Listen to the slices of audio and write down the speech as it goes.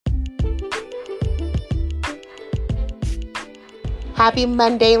Happy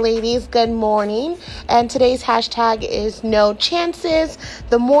Monday, ladies. Good morning. And today's hashtag is no chances.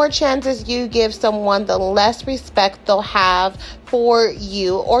 The more chances you give someone, the less respect they'll have for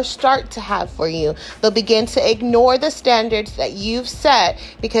you or start to have for you. They'll begin to ignore the standards that you've set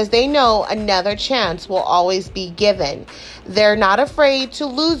because they know another chance will always be given. They're not afraid to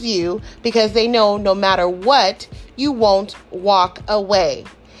lose you because they know no matter what, you won't walk away.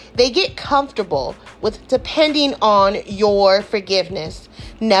 They get comfortable with depending on your forgiveness.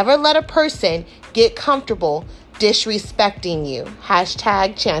 Never let a person get comfortable disrespecting you.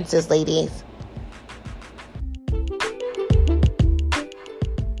 Hashtag chances, ladies.